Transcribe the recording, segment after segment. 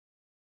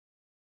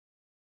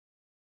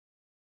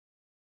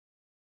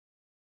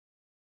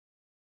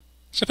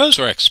Suppose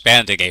we're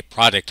expanding a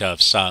product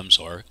of sums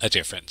or a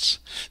difference.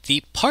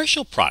 The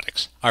partial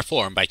products are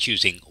formed by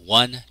choosing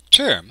one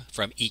term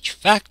from each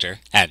factor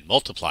and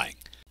multiplying.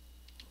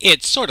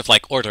 It's sort of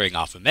like ordering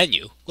off a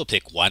menu. We'll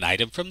pick one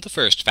item from the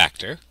first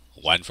factor,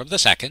 one from the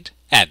second,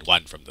 and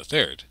one from the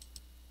third.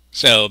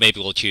 So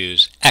maybe we'll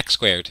choose x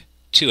squared,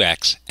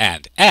 2x,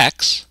 and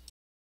x,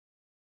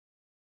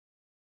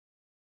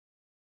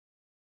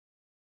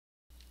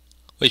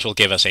 which will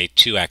give us a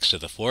 2x to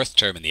the fourth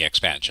term in the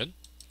expansion.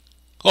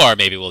 Or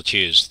maybe we'll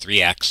choose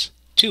 3x,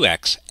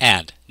 2x,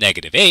 and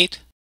negative 8,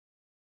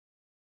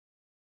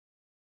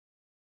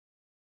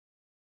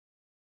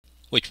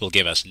 which will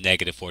give us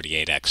negative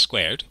 48x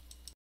squared.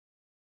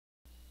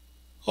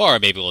 Or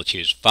maybe we'll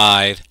choose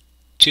 5,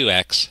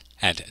 2x,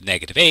 and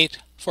negative 8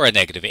 for a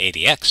negative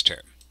 80x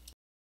term.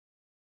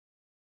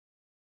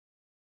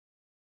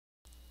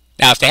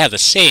 Now, if they have the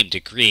same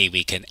degree,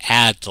 we can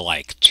add the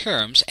like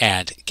terms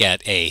and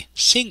get a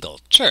single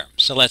term.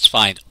 So let's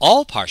find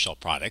all partial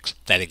products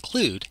that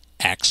include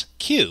x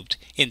cubed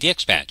in the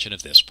expansion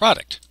of this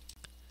product.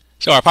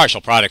 So our partial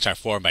products are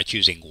formed by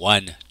choosing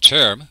one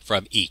term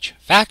from each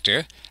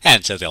factor,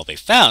 and so they'll be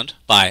found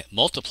by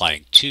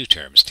multiplying two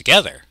terms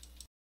together.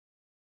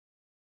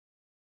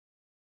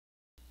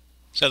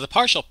 So the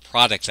partial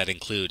products that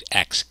include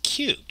x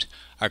cubed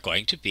are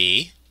going to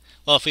be,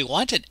 well, if we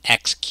want an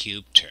x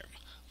cubed term,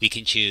 we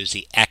can choose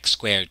the x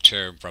squared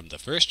term from the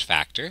first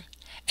factor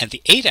and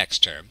the 8x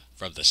term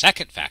from the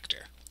second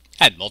factor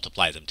and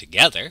multiply them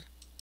together.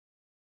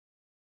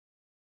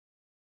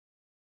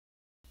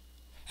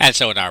 And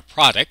so in our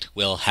product,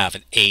 we'll have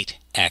an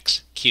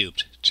 8x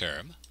cubed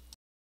term.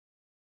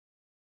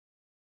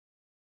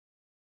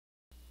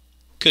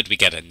 Could we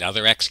get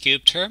another x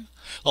cubed term?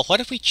 Well, what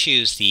if we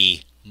choose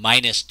the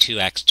minus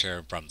 2x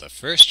term from the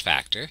first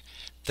factor?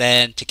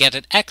 Then to get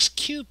an x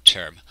cubed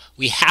term,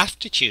 we have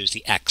to choose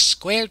the x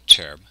squared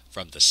term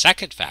from the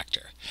second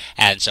factor.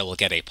 And so we'll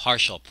get a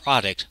partial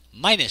product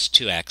minus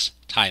 2x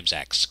times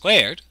x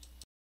squared,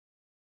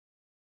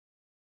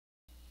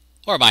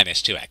 or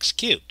minus 2x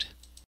cubed.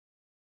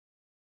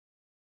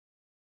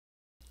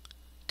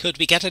 Could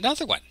we get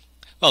another one?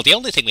 Well, the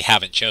only thing we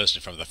haven't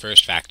chosen from the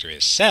first factor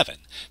is 7.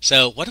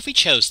 So what if we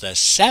chose the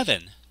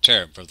 7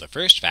 term from the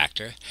first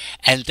factor,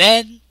 and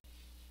then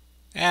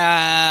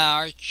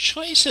our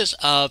choices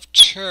of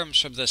terms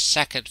from the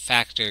second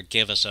factor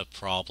give us a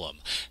problem.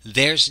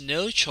 There's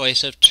no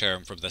choice of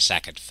term from the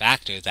second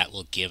factor that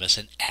will give us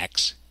an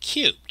x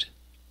cubed.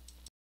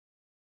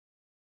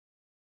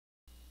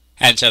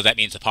 And so that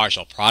means the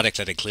partial products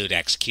that include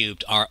x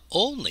cubed are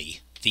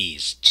only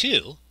these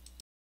two.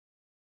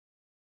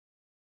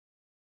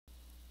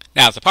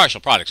 Now, if the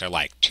partial products are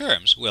like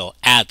terms, we'll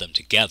add them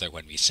together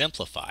when we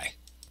simplify.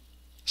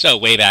 So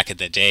way back in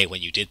the day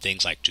when you did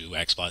things like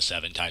 2x plus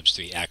 7 times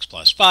 3x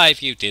plus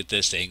 5, you did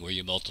this thing where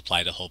you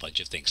multiplied a whole bunch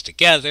of things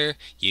together.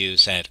 You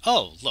said,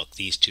 oh, look,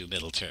 these two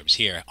middle terms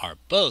here are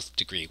both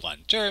degree 1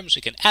 terms.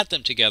 We can add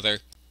them together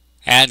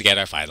and get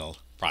our final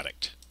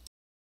product.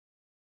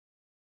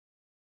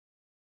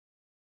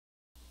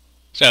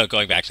 So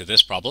going back to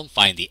this problem,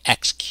 find the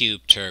x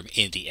cubed term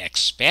in the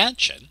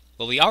expansion.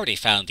 Well, we already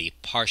found the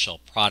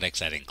partial products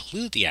that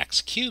include the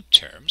x cubed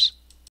terms.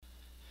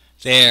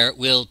 There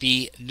will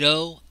be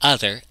no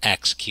other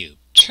x cubed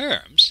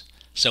terms,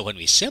 so when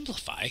we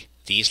simplify,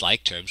 these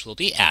like terms will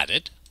be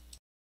added.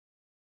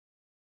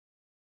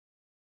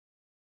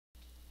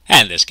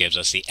 And this gives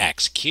us the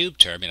x cubed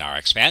term in our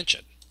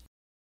expansion.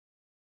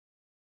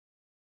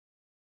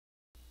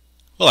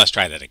 Well, let's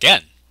try that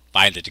again.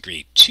 Find the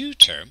degree 2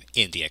 term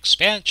in the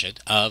expansion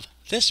of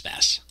this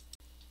mess.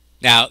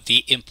 Now,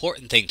 the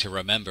important thing to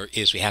remember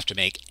is we have to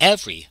make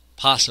every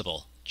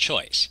possible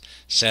choice.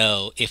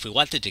 So if we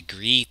want the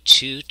degree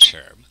 2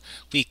 term,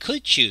 we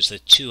could choose the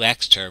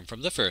 2x term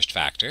from the first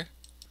factor,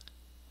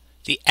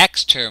 the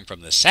x term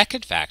from the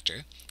second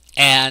factor,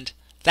 and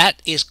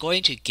that is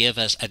going to give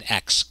us an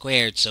x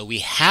squared, so we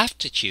have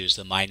to choose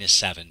the minus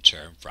 7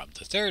 term from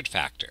the third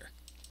factor.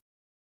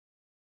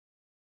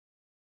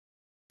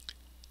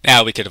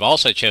 Now, we could have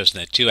also chosen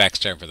the 2x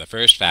term from the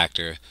first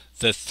factor,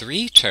 the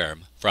 3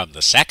 term from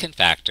the second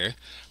factor,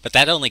 but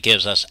that only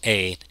gives us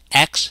an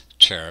x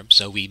term,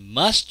 so we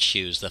must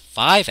choose the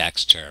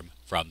 5x term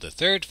from the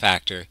third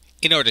factor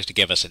in order to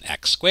give us an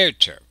x squared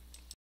term.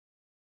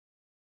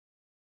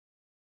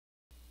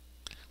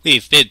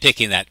 We've been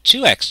picking that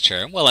 2x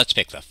term. Well, let's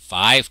pick the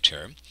 5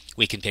 term.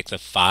 We can pick the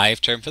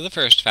 5 term for the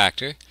first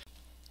factor,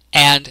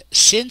 and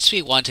since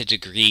we want a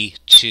degree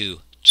 2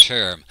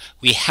 term,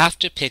 we have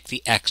to pick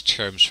the x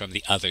terms from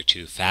the other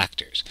two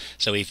factors.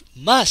 So we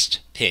must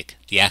pick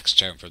the x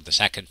term from the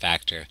second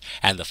factor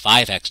and the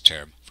 5x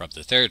term from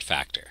the third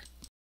factor.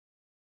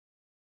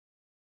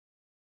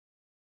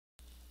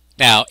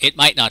 Now, it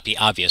might not be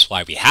obvious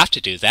why we have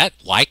to do that.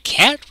 Why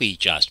can't we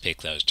just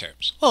pick those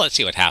terms? Well, let's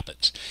see what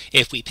happens.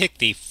 If we pick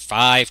the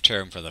 5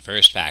 term from the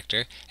first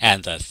factor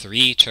and the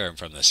 3 term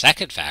from the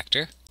second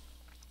factor,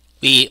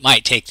 we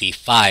might take the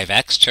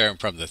 5x term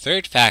from the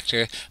third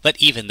factor, but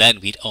even then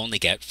we'd only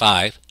get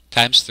 5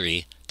 times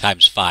 3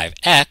 times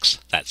 5x,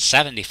 that's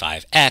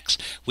 75x,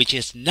 which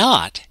is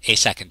not a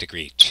second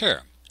degree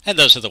term. And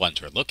those are the ones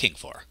we're looking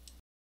for.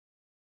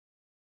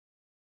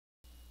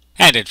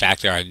 And in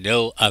fact, there are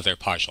no other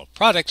partial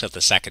products of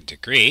the second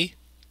degree.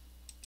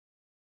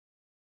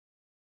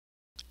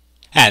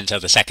 And so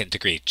the second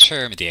degree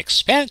term in the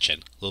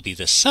expansion will be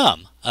the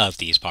sum of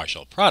these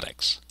partial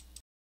products.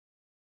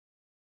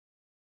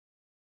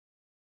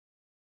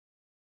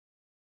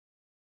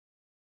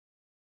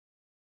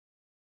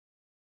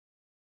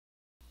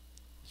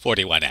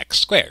 41x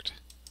squared.